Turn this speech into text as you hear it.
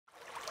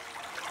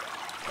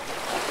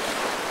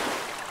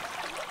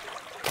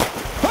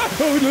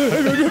Well,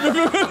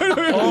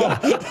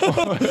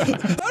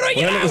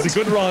 it was a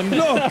good run.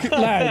 Look,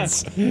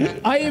 lads,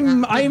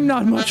 I'm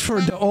not much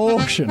for the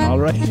ocean, all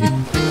right?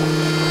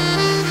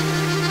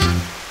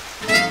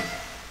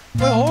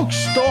 My hook's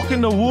stuck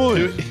in the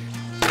wood.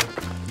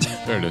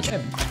 There it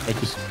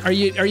is. Are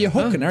you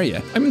hooking? Are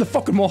you? I'm in the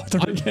fucking water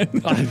again.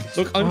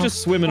 Look, I'm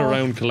just swimming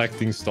around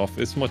collecting stuff.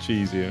 It's much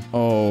easier.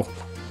 Oh,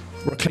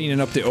 we're cleaning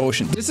up the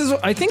ocean. This is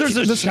what I think. There's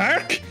a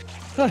shark.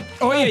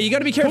 Oh yeah, you got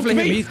to be careful. Hook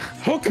me!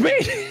 Hook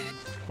me!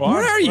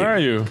 Where are you? Where are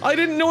you? I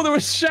didn't know there were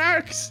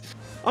sharks.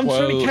 I'm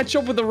trying to catch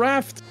up with the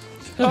raft.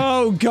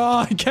 Oh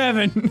God,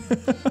 Kevin!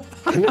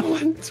 No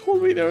one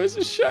told me there was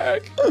a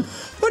shark.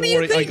 What do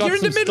you think? You're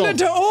in the middle of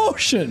the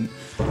ocean.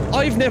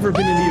 I've never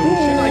been in the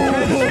ocean. I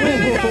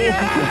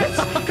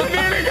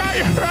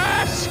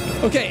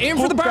can't. Okay, aim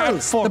for the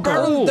barrels.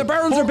 The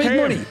barrels are big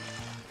money.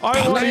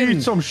 I want to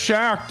eat some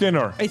shark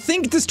dinner. I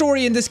think the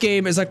story in this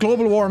game is that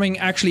global warming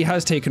actually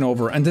has taken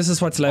over, and this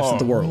is what's left of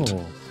the world.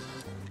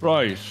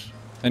 Right.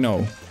 I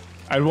know.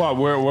 And what?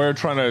 We're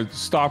trying to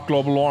stop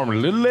global warming.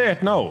 A little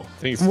late now.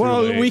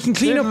 Well, we can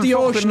clean up the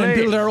ocean and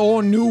build our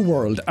own new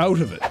world out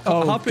of it.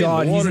 Oh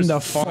God, he's in the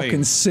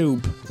fucking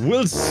soup.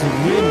 We'll swim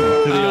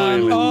to the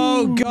island.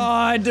 Oh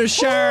God, the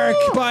shark,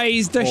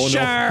 boys, the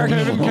shark.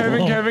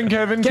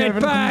 Kevin. Get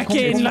back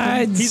in,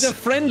 lads. He's a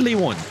friendly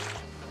one.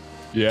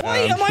 Yeah. Why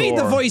am I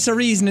the voice of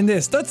reason in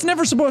this? That's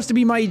never supposed to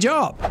be my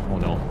job. Oh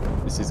no,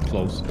 this is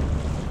close.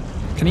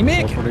 Can he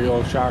make it? For the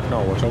old shark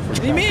now. Watch out for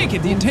Can he make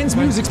it? The intense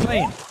music's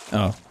playing.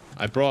 Oh.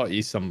 I brought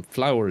you some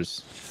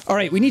flowers. All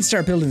right, we need to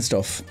start building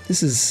stuff.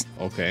 This is...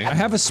 Okay. I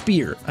have a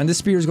spear, and this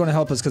spear is going to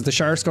help us because the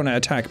shark's going to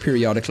attack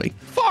periodically.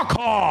 Fuck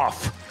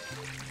off!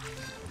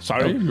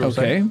 Sorry.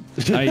 Okay.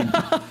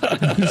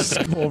 I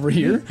just go over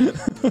here.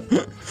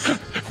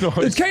 No,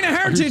 it's kind of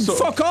hard to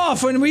fuck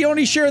off when we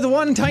only share the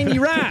one tiny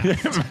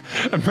raft.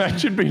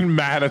 Imagine being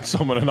mad at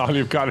someone and all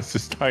you've got is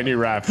this tiny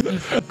raft.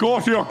 Go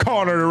to your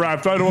corner of the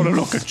raft. I don't want to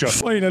look at you.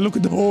 Fine, I look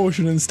at the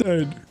ocean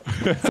instead.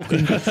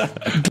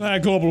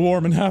 Glad global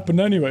warming happened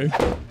anyway.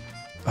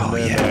 Oh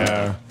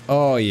yeah.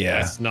 Oh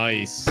yeah. That's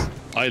nice.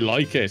 I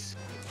like it.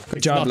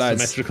 Good job, not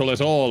lads. Symmetrical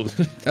at all.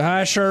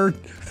 Sure.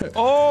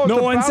 Oh,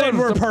 no one said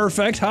we're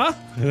perfect, huh?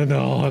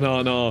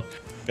 No.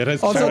 It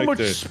has so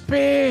much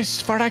space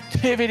for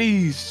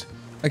activities.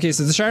 Okay,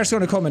 so the shark's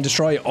going to come and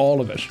destroy all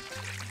of it.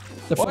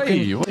 The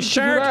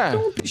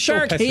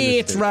shark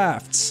hates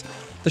rafts.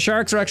 The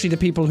sharks are actually the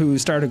people who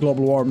started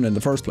global warming in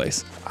the first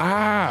place.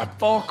 Ah,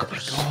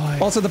 fuckers.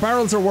 Also, the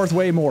barrels are worth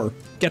way more.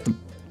 Get them.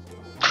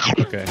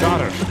 Okay.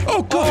 Got it.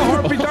 Oh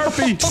God! Herpy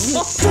derpy!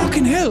 Oh,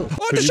 fucking hell!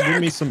 Oh, Could the shark!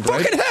 give me some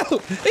bread? Fucking hell!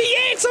 He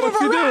ate some of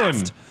our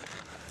raft!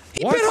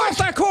 He bit off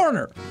that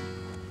corner!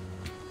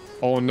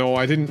 Oh no,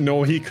 I didn't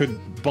know he could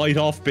bite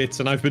off bits,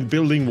 and I've been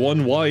building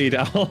one wide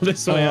all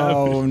this way out.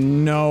 Oh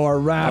no, our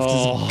raft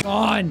is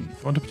gone!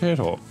 Want a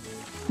potato?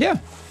 Yeah.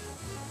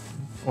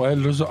 Well,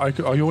 I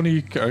can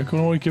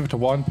only give it to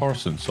one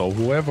person, so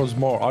whoever's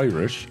more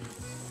Irish,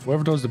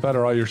 whoever does the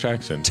better Irish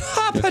accent.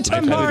 Top of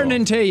the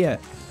morning to you!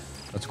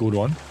 That's a good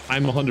one.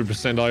 I'm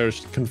 100%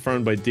 Irish,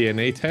 confirmed by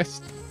DNA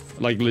test.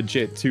 Like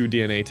legit 2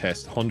 DNA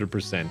test,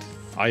 100%.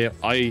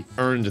 I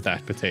earned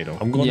that potato.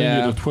 I'm going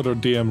to need a Twitter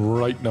DM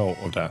right now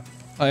of that.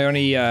 I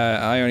only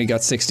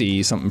got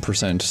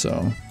 60-something%,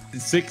 so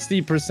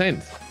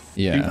 60%.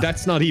 Yeah. Dude,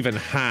 that's not even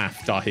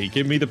half, Dahi.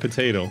 Give me the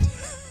potato.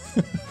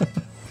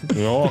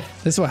 No.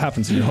 This is what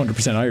happens when you're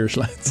 100% Irish,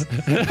 lads.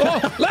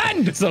 Oh,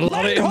 land! It's a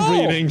lot of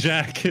inbreeding,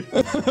 Jack.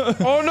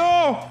 Oh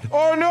no!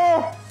 Oh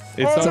no!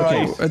 It's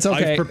okay. It's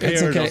okay. I've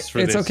prepared us for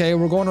this. It's okay.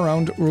 We're going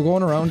around. We're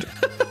going around.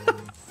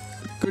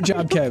 Good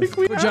job, Kev.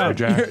 Good job,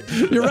 Jack.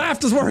 Your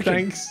raft is working.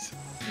 Thanks.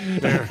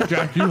 There,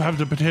 Jack, you have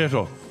the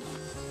potato.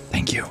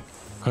 Thank you.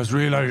 Because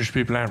real Irish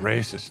people aren't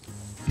racist.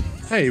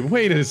 Hey,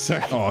 wait a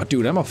second. Oh,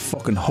 dude, I'm a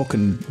fucking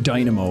hooking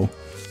dynamo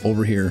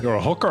over here. You're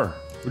a hooker.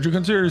 Would you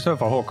consider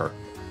yourself a hooker?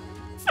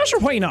 Not sure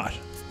why not.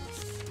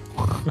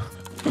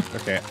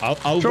 Okay,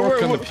 I'll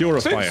work on the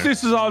purifier. Since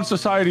this is all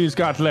society's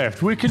got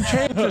left, we can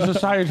change the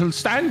societal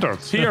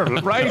standards here,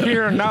 right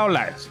here and now,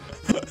 lads.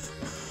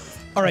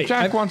 All right,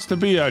 Jack wants to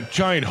be a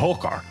giant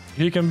hooker.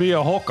 He can be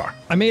a hooker.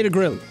 I made a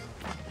grill.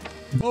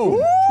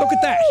 Boom! Look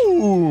at that.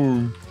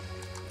 Ooh.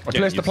 I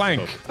placed the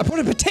plank. I put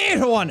a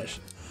potato on it.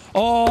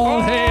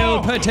 All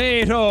hail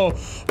potato!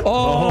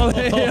 All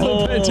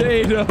hail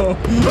potato! Top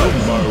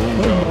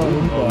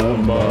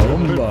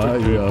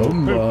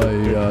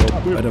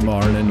of the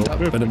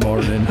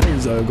morning,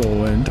 how's it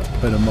going?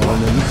 Top of the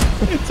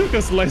morning. It took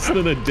us less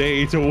than a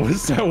day to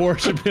start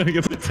worshipping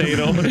a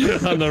potato on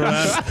the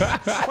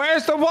raft.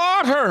 Where's the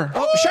water?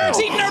 Oh, the shark's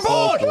eating our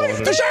boat!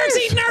 The shark's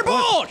eating our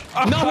boat!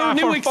 Not our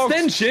new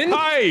extension!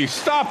 Hey,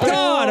 stop it!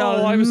 God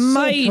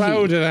almighty! I'm so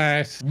proud of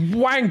that.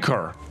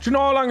 Wanker! Do you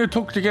know how long it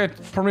took to get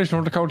permission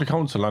from the county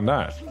council on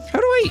that? How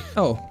do I?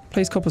 Oh,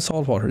 place cup of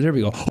salt water. There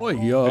we go. A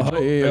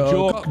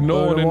joke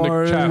no one in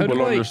the chat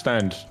will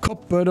understand.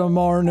 Cup of the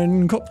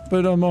morning, cup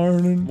of the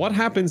morning. What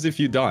happens if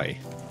you die?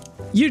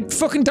 You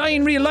fucking die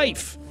in real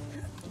life.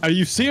 Are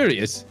you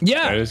serious?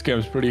 Yeah. This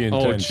game's pretty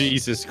intense. Oh,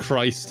 Jesus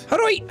Christ. How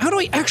do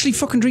I actually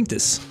fucking drink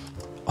this?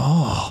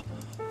 Oh.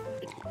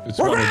 It's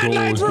We're one of grand,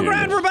 lads, those we're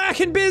grand, deals. we're back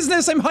in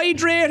business. I'm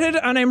hydrated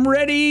and I'm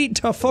ready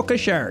to fuck a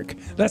shark.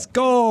 Let's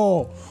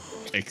go.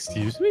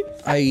 Excuse me?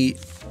 I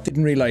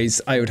didn't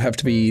realize I would have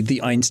to be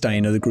the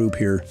Einstein of the group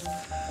here.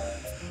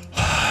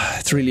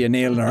 It's really a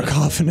nail in our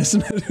coffin,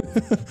 isn't it?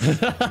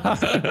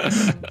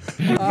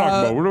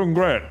 We're doing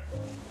great.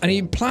 I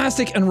need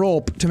plastic and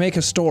rope to make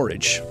a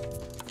storage.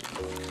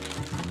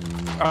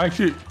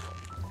 Actually,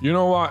 you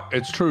know what?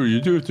 It's true. You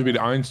do have to be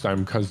the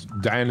Einstein because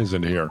Dan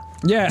isn't here.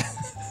 Yeah.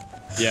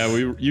 Yeah,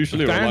 we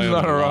usually rely Dan's on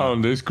not him a lot.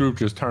 around. This group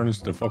just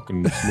turns to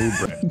fucking smooth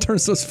bread.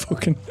 Turns those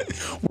fucking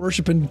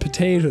worshipping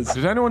potatoes.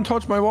 Did anyone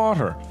touch my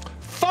water?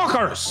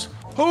 Fuckers!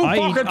 Who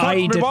fucking touched I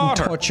my didn't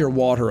water? touch your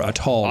water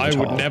at all. I at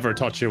would all. never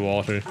touch your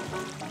water.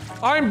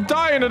 I'm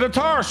dying of the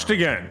thirst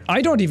again.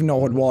 I don't even know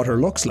what water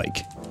looks like.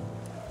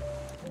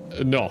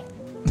 No.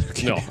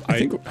 No.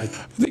 I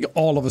think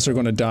all of us are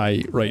going to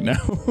die right now.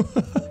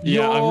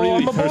 Yeah, Yo, I'm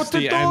really about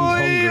thirsty to and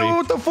die. hungry.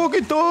 What the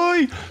fucking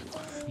die?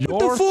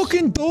 What the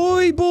fucking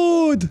die,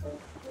 bud?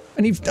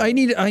 I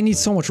need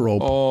so much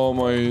rope. Oh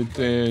my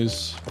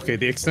days. Okay,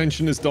 the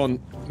extension is done.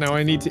 Now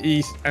I need to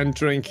eat and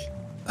drink,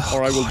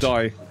 or I will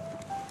die.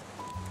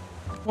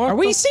 What Are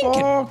we the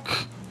sinking?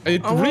 Fuck?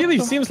 It what really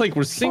the seems like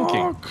we're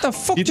sinking. fuck? The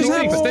fuck You just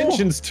think the happened?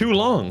 extension's too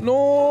long?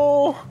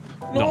 No.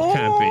 No,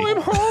 can't be.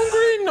 I'm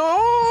hungry. No.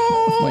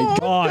 Oh my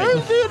God.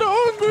 I'm still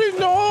hungry.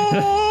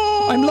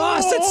 No. I'm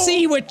lost at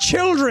sea with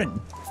children.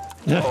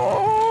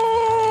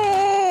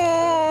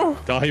 Oh.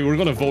 Dahi, we're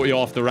gonna vote you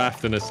off the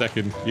raft in a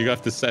second. You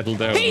have to settle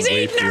down. He's and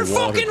wait eating for our your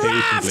water fucking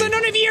raft patiently. and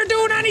none of you are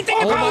doing anything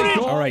Oh about my it.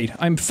 God. All right,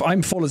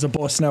 I'm full as a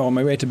bus now on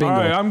my way to bingo.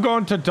 Alright, I'm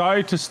going to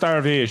die to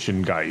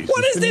starvation, guys.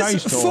 What It's is been this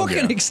nice knowing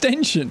fucking you.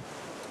 extension?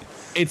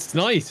 It's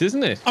nice,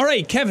 isn't it? All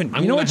right, Kevin,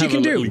 I'm you know gonna what you have can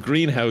a do? little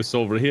greenhouse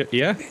over here.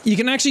 Yeah. You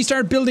can actually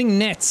start building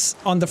nets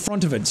on the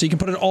front of it, so you can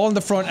put it all in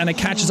the front and it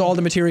catches all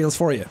the materials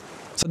for you.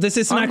 So this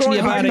isn't actually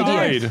a bad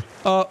idea.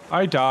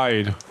 I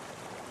died.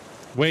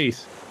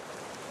 Wait.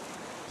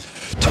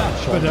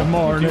 Top of the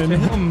morning,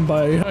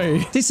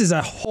 This is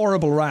a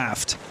horrible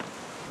raft.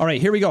 All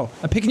right, here we go.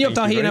 I'm picking you up,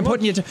 Thank you Dahi, and I'm very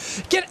putting you to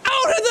get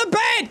out of the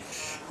bed.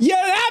 You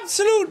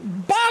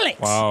absolute bollocks!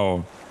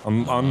 Wow.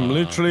 I'm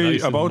literally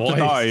nice and about to moist.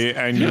 die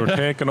and you're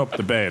taking up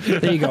the bed.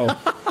 There you go.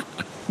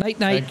 Night,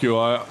 night. Thank you.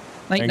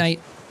 Night,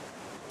 night.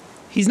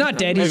 He's not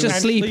dead. He's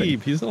just sleeping.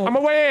 Sleep. He's all I'm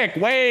awake.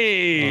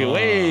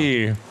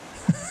 Way.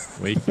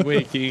 wakey,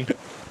 wakey.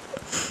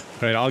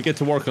 Right, I'll get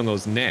to work on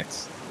those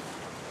nets.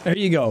 There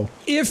you go.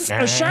 If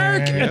a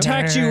shark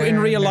attacked you in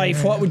real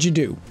life, what would you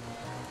do?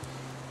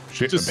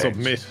 Shit Just the bed.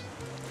 submit.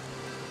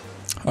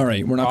 All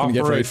right, we're not going to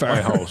get very Operate far.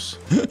 my house.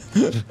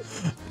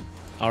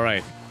 All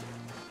right.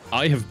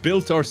 I have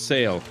built our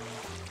sail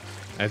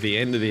at the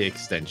end of the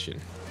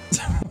extension.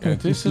 Yeah,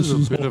 this is a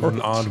bit of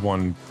an odd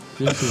one.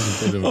 This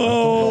is a bit of. I don't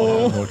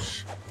know how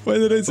much. Why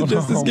did I I don't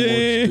know how much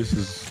this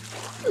is.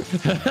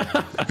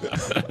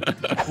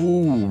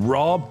 Ooh,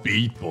 raw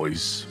beat,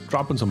 boys.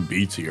 Dropping some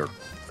beats here.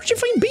 Where'd you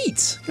find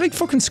beats? You're like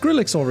fucking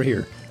Skrillex over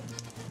here.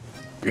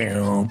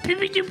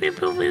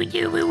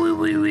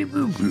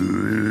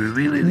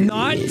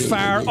 Not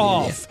far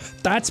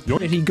off. That's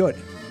pretty good.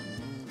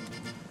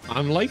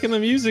 I'm liking the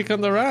music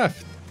on the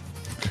raft.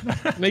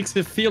 Makes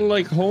it feel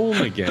like home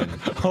again.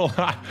 I'll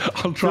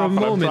For a drop it.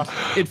 moment,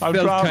 it felt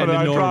kind of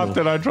I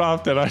normal.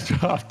 dropped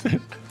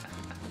it.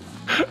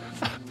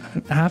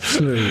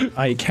 Absolutely.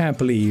 I can't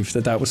believe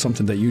that was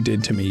something that you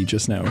did to me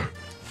just now.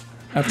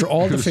 After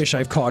all the fish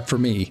I've caught for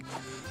me,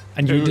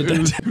 and you did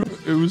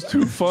that. It was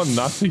too fun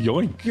not to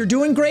yoink. You're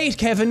doing great,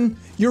 Kevin.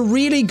 You're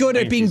really good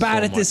at Thank being you bad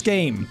so at this much.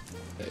 game.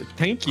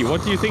 Thank you.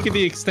 What do you think of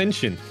the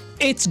extension?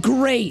 It's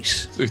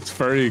great. It's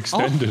very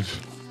extended.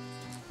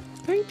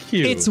 Thank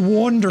you. It's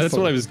wonderful. That's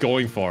what I was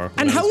going for. when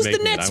And I was how's the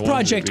making it. Nets I wanted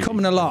project it really-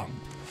 coming along?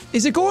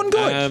 Is it going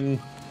good?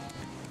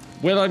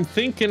 Well, I'm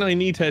thinking I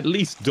need to at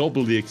least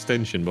double the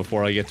extension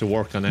before I get to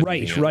work on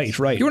anything else.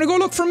 right. You want to go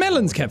look for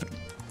melons, Kevin?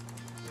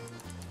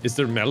 Is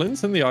there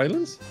melons in the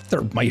islands?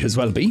 There might as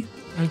well be.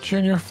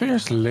 Jen, you're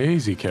fierce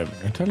lazy, Kevin.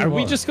 I tell you Are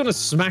what. we just going to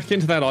smack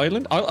into that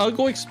island? I'll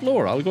go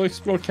explore. I'll go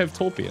explore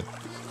Kevtopia.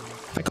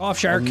 Fuck off,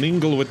 shark. I'll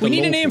mingle with We the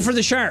need a name locals. for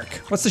the shark.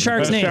 What's the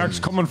shark's The name? shark's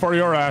coming for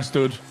your ass,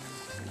 dude.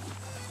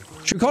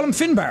 Should we call him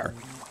Finbar?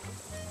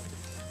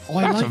 Oh,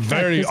 I That's like a that,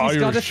 very 'cause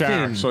he's got a Irish shark.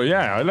 fin. So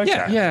yeah, I like Yeah,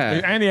 that.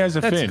 yeah. And he has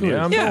a That's fin. good.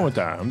 Yeah, I'm Yeah. done with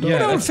that. I'm done Yeah,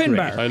 with old that's that.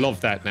 Finbar. great. I love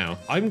that now.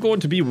 I'm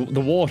going to be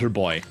the water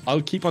boy.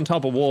 I'll keep on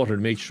top of water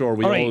to make sure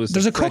we All right, always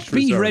there's have a cooked fresh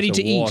beet reserves ready of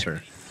to eat.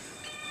 water.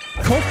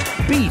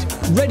 Cooked beet,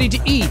 ready to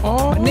eat.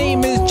 My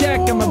name is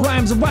Jack and my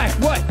rhymes are whack.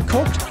 What?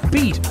 Cooked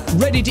beet,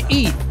 ready to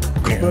eat.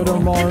 Cup of the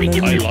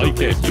morning. I like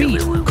it.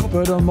 Beet, cup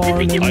of the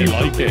morning. I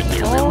like it.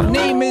 My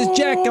name is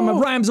Jack and my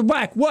rhymes are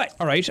whack. What?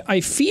 All right,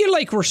 I feel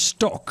like we're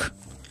stuck.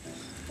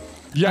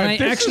 Yeah, And I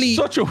this actually- is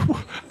such a.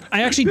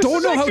 I actually This don't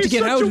is know how to actually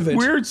get such out a of it.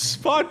 Weird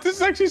spot. This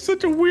is actually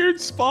such a weird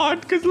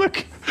spot because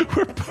look,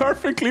 we're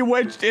perfectly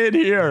wedged in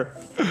here.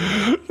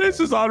 This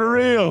is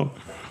unreal.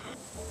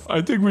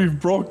 I think we've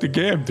broke the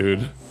game,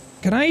 dude.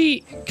 Can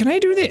I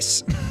do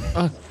this?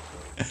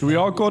 Do we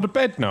all go to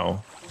bed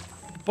now?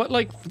 But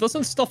like,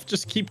 doesn't stuff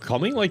just keep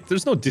coming? Like,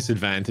 there's no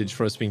disadvantage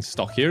for us being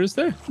stuck here, is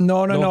there?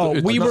 No.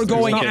 it's We not- were it's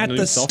going not at new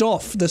the stuff.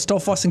 stuff. The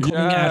stuff wasn't coming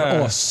at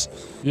us.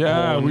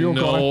 Yeah, Oh, we were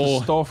going no. at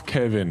the stuff,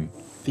 Kevin.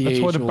 The That's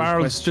why the age-old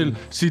barrel's question.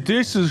 still... See,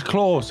 this is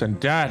close and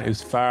that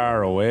is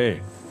far away.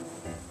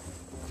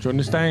 Do you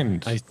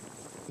understand?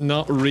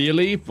 Not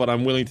really, but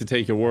I'm willing to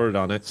take your word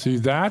on it. See,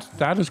 that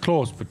is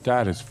close, but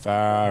that is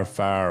far,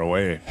 far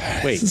away.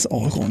 Wait, This is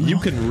all going you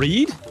on. can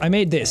read? I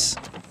made this.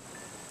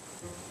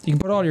 You can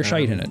put all your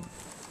shite in it.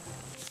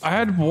 I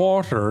had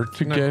water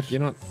to get... You're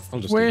not. I'll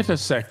just. Wait a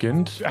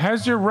second.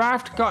 Has your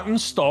raft gotten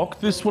stuck?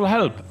 This will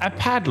help. A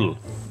paddle.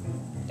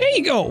 There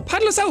you go.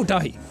 Paddle us out,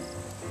 Dahi.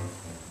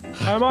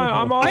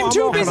 I'm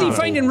too working busy on it.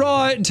 finding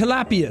raw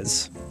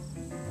tilapias.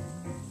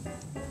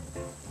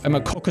 I'm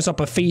gonna cook us up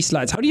a feast,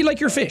 lads. How do you like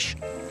your fish?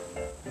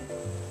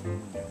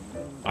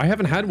 I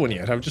haven't had one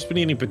yet. I've just been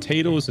eating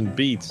potatoes and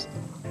beets.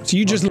 So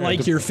you just Okay,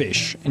 like your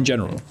fish in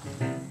general?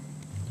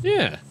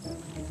 Yeah.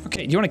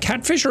 Okay, do you want a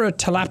catfish or a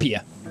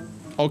tilapia?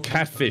 Oh,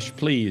 catfish,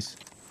 please.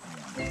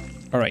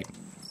 All right.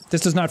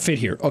 This does not fit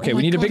here. Okay,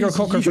 we need a bigger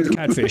cooker for the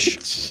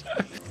catfish.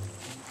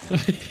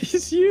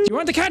 It's you. Do you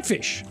want the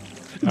catfish?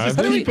 This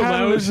keep 'em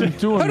paddle out. isn't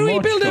doing How do we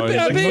much, build a guys. bit-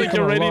 a It's bit- not Like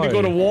you're gonna ready to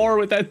go to lie. war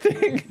with that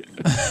thing.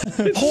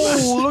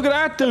 Oh, look at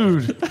that,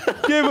 dude.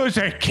 Give us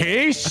a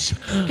kiss.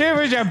 Give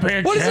us a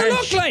big What does it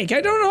kiss. look like?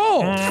 I don't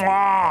know.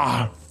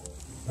 Mwah.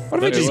 What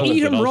if I just Well,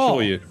 eat him I'll raw? show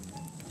you.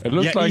 It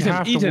looks Yeah, like eat him,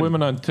 half eat the him.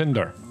 women on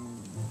Tinder.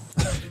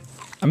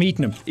 I'm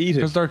eating him. Eat it.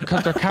 Because they're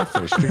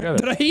catfish together.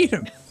 Did I eat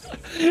him?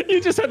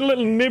 You just had a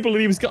little nibble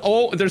and he was.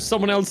 Oh, there's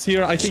someone else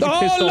here. I think he Oh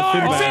pissed off Lord,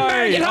 Finbar.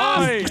 Finbar, get off!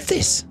 Aye. What's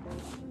this?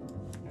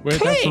 Wait,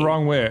 that's the Clay.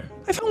 wrong way.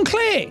 I found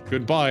clay.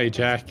 Goodbye,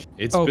 Jack.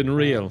 It's Oh. been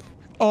real.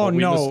 Oh But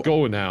we no. must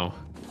go now.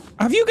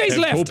 Have you guys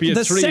left Utopia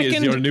the 3 second?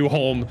 is your new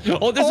home.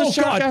 Oh, there's Oh a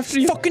shark God! after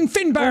you. Fucking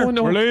Finbar! Oh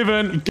no. We're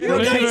leaving. You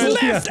guys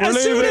left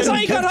as soon as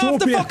I got off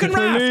the fucking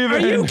raft. Are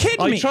you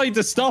kidding I me? tried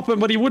to stop him,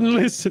 but he wouldn't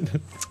listen.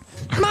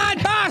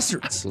 Mad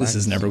bastards! This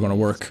is never gonna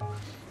work.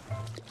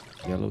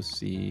 Yellow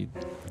seed.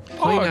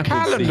 Oh, a Pineapple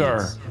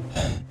calendar.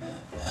 seeds.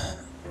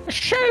 A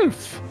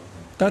shelf.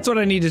 That's what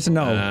I needed to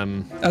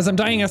know. As I'm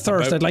dying of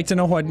thirst, about- I'd like to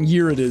know what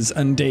year it is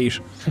and date.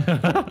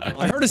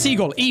 I heard a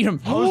seagull. Eat him.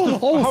 how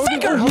did-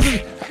 Finger! how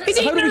did- He's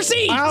eating our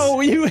seeds! Ow,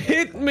 you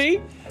hit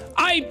me.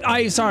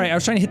 Sorry, I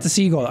was trying to hit the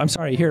seagull. I'm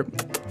sorry, here.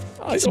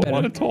 I It's don't better.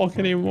 want to talk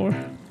anymore.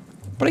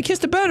 But I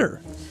kissed it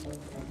better.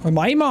 When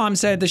my mom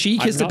said that she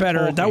kissed it not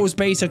better, that talking. was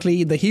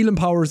basically the healing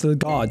powers of the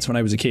gods when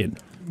I was a kid.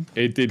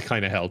 It did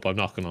kind of help, I'm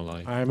not gonna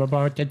lie. I'm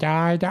about to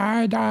die.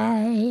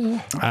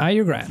 Ah,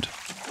 you're grand.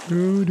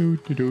 Do, do,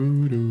 do,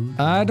 do, do.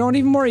 Don't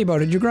even worry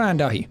about it. You're grand,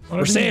 Dahi. We're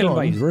have you sailing,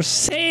 done? boys. We're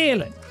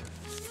sailing.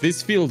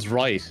 This feels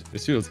right.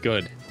 This feels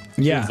good.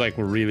 Yeah. Feels like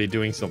we're really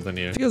doing something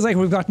here. Feels like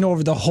we've gotten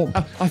over the hump.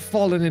 I've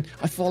fallen in.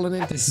 I've fallen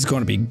in. This is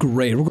going to be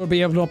great. We're going to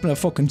be able to open a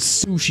fucking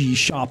sushi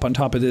shop on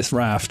top of this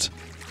raft.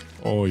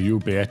 Oh, you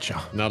betcha.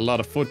 Not a lot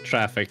of foot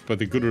traffic, but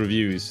the good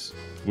reviews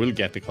will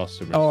get the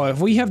customers. Oh, if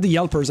we have the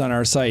Yelpers on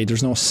our side,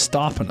 there's no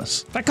stopping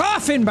us. The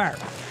coffin bar!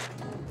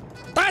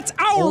 That's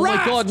our Oh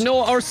raft! my god,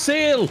 no, our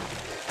sail!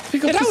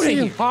 Pick up Get the out of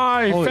sail. here.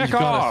 Hi, Oh, feck you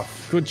got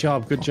off. it. Good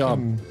job, good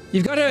job.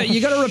 You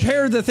gotta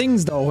repair the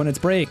things though when it's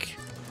break.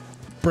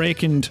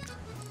 And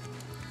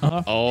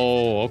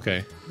Oh,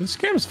 okay. This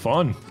game's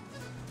fun.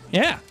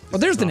 yeah. Well,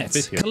 there's the not nets.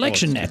 fit here.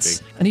 Collection Oh, it's nets.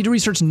 too I need to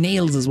research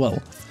nails as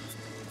well.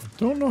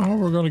 Don't know how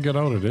we're gonna get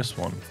out of this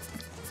one.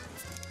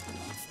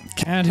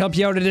 Can't help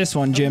you out of this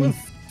one, Jim.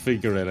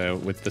 Figure it out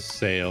with the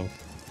sail.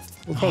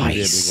 We'll probably be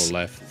able to go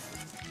left.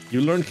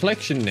 You learned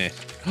collection net.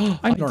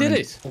 I did learning.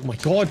 it! Oh my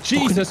god,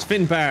 Jesus,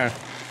 Finbar!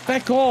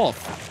 Back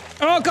off!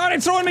 Oh god,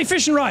 I'm throwing my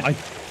fishing rod.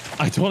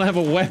 I don't have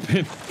a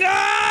weapon.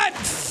 Ah!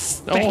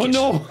 Oh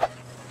no!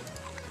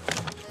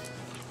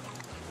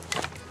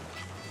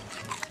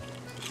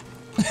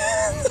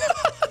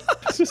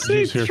 Just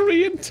He's say here.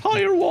 3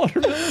 entire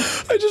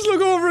watermelons. I just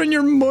look over and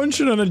you're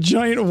munching on a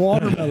giant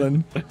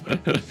watermelon.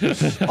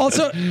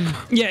 Also,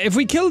 yeah, if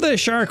we kill the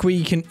shark,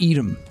 we can eat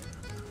him.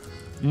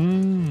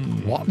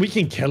 What? We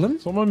can kill him?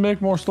 Someone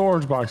make more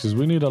storage boxes.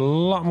 We need a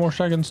lot more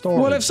second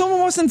storage. Well, if someone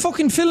wasn't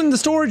fucking filling the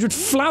storage with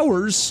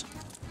flowers,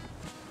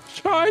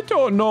 I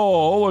don't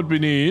know what we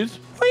need.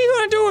 what are you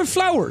gonna do with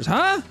flowers,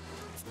 huh?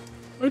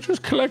 I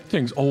just collect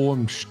things. Oh,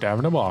 I'm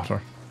stabbing a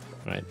water.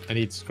 Right, I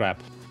need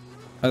scrap.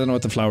 I don't know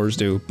what the flowers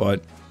do,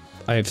 but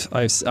I've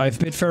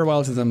bid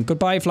farewell to them.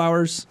 Goodbye,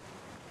 flowers.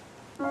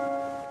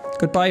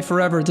 Goodbye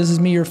forever. This is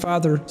me, your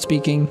father,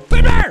 speaking.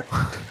 Finbar!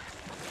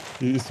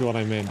 This is what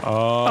I meant.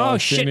 Oh,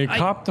 shit, Jenny, I-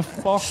 cop the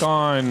fuck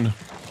on.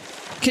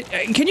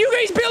 Can you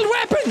guys build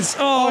weapons?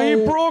 Oh,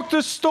 he broke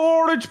the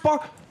storage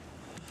box.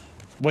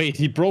 Wait,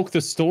 he broke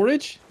the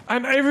storage?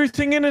 And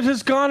everything in it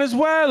has gone as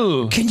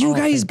well. Can you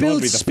guys thank God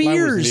build we the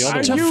flowers in the spears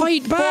other to one.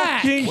 fight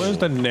back? Where's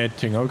the net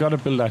thing? I've got to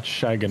build that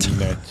shagging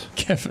net.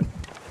 Kevin.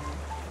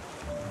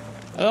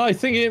 I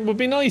think it would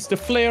be nice to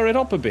flare it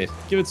up a bit.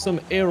 Give it some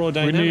We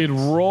aerodynamics. need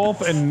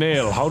rope and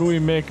nail. How do we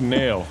make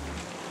nail?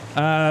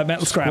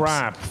 Metal scraps.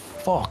 Scrap.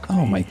 Fuck.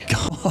 Oh my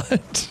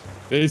god.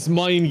 It's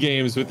mind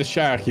games with the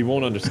shark. He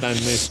won't understand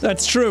this.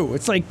 That's true.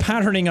 It's like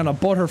patterning on a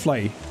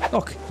butterfly.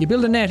 Look, you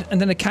build a net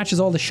and then it catches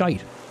all the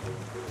shite.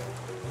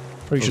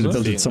 Probably should have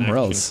built it somewhere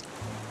else.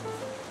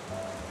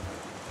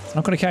 It's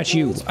not going to catch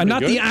you. And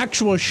not the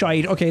actual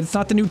shite. Okay, it's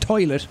not the new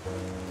toilet.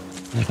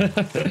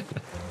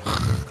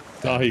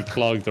 Oh, he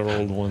clogged their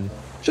old one.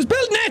 Just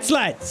build nets,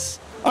 lads!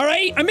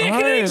 Alright? I'm making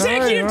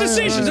executive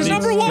decisions. There's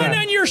number one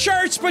on your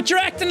shirts, but you're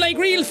acting like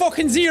real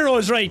fucking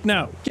zeros right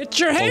now. Get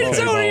your heads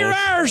out of your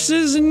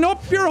arses and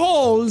up your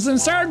holes and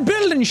start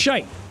building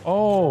shite.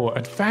 Oh,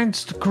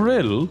 advanced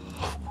grill.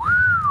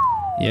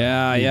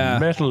 Yeah.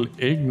 Metal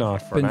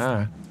ignite for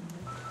that.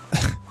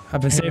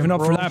 I've been saving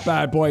up for that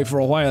bad boy for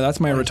a while. That's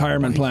my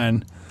retirement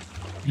plan.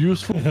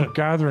 Useful for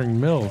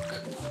gathering milk.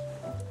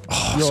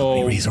 Oh, so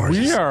many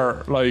resources.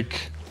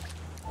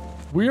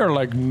 We are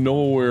like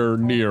nowhere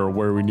near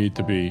where we need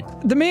to be.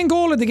 The main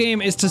goal of the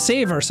game is to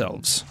save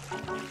ourselves.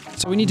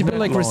 So we need to build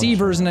like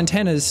receivers and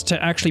antennas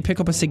to actually pick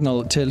up a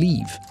signal to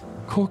leave.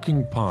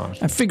 Cooking pot.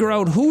 And figure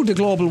out who the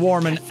global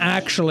warming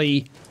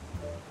actually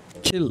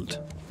killed.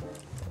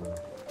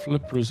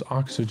 Flipper's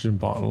oxygen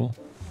bottle.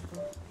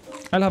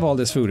 I'll have all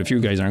this food if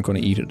you guys aren't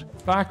going to eat it.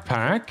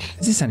 Backpack.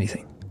 Is this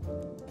anything?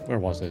 Where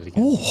was it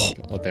again?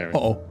 Oh, there.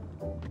 Uh-oh.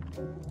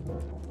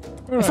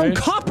 Right. I found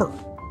copper.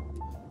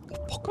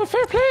 Oh,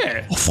 fair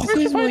play. Oh, fuck.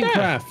 This is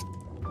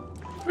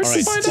Minecraft. This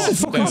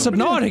is fucking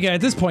Subnautica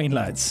at this point,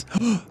 lads.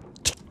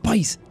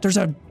 Boys, there's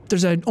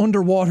an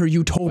underwater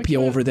utopia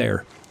over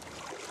there.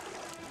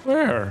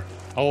 Where?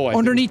 Oh,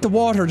 underneath the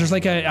water, there's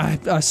like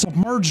a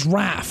submerged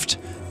raft.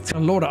 It's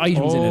got a load of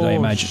items in it, I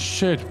imagine.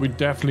 Shit, we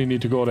definitely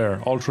need to go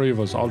there. All three of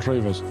us.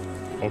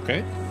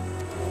 Okay.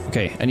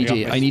 Okay, I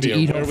need to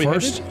eat up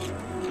first.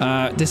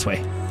 This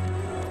way.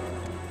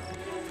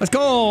 Let's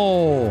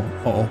go!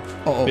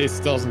 Uh-oh. This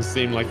doesn't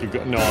seem like a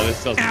good. No,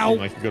 this doesn't seem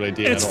like a good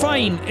idea. It's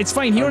fine. It's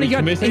fine. He only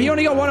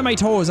got one of my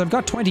toes. I've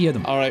got 20 of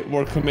them. All right,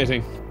 we're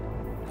committing.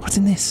 What's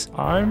in this?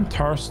 I'm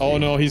thirsty. Oh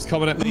no, he's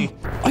coming at me.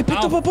 I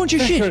picked up a bunch of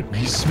shit.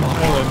 He's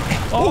smiling.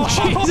 Oh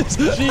Jesus!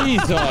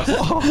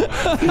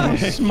 Jesus!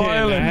 He's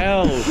smiling.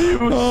 Hell. He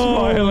was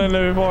smiling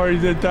before he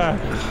did that.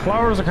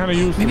 Flowers are kind of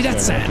useless. Maybe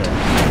that's sand.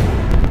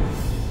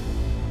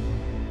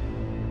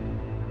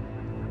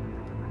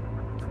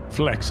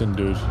 Flexing,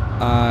 dude.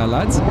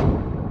 Lads.